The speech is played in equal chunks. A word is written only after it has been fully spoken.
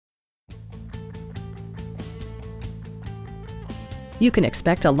You can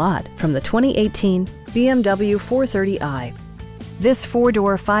expect a lot from the 2018 BMW 430i. This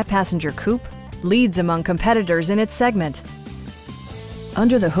four-door, five-passenger coupe leads among competitors in its segment.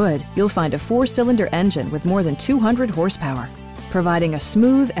 Under the hood, you'll find a four-cylinder engine with more than 200 horsepower, providing a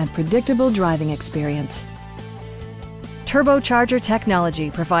smooth and predictable driving experience. Turbocharger technology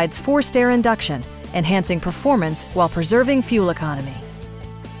provides forced air induction, enhancing performance while preserving fuel economy.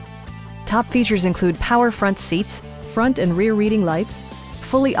 Top features include power front seats, front and rear reading lights,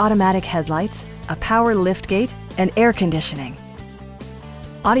 fully automatic headlights, a power liftgate, and air conditioning.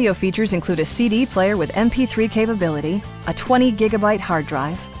 Audio features include a CD player with MP3 capability, a 20 gigabyte hard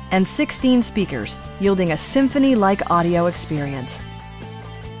drive, and 16 speakers, yielding a symphony-like audio experience.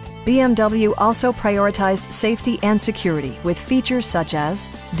 BMW also prioritized safety and security with features such as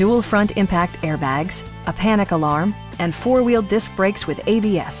dual front impact airbags, a panic alarm, and four-wheel disc brakes with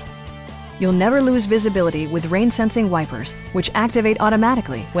ABS. You'll never lose visibility with rain-sensing wipers, which activate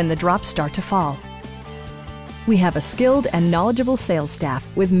automatically when the drops start to fall. We have a skilled and knowledgeable sales staff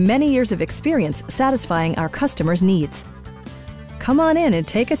with many years of experience satisfying our customers' needs. Come on in and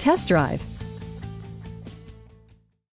take a test drive.